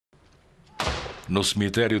No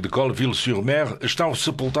cemitério de Colleville-sur-mer estão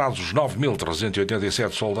sepultados os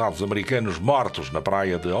 9.387 soldados americanos mortos na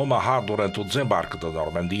praia de Omaha durante o desembarque da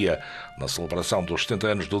Normandia. Na celebração dos 70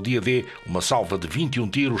 anos do dia D, uma salva de 21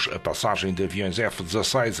 tiros, a passagem de aviões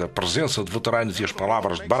F-16, a presença de veteranos e as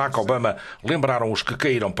palavras de Barack Obama lembraram os que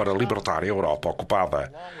caíram para libertar a Europa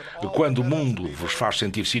ocupada. Quando o mundo vos faz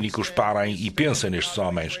sentir cínicos, parem e pensem nestes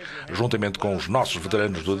homens. Juntamente com os nossos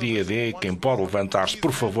veteranos do dia D, quem pode levantar-se,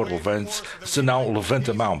 por favor, levante-se. Se não,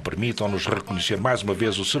 levante a mão. Permitam-nos reconhecer mais uma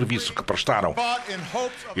vez o serviço que prestaram.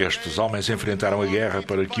 Estes homens enfrentaram a guerra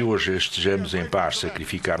para que hoje estejamos em paz.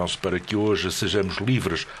 Sacrificaram-se para que hoje sejamos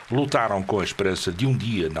livres. Lutaram com a esperança de um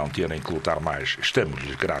dia não terem que lutar mais.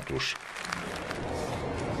 Estamos-lhes gratos.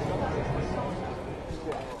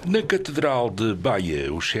 Na Catedral de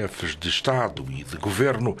Baia, os chefes de Estado e de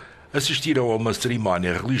Governo assistiram a uma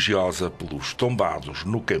cerimónia religiosa pelos tombados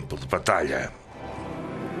no campo de batalha.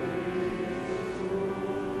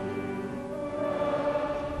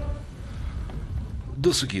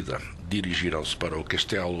 De seguida, dirigiram-se para o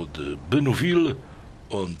castelo de Benouville,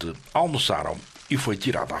 onde almoçaram e foi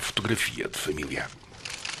tirada a fotografia de família.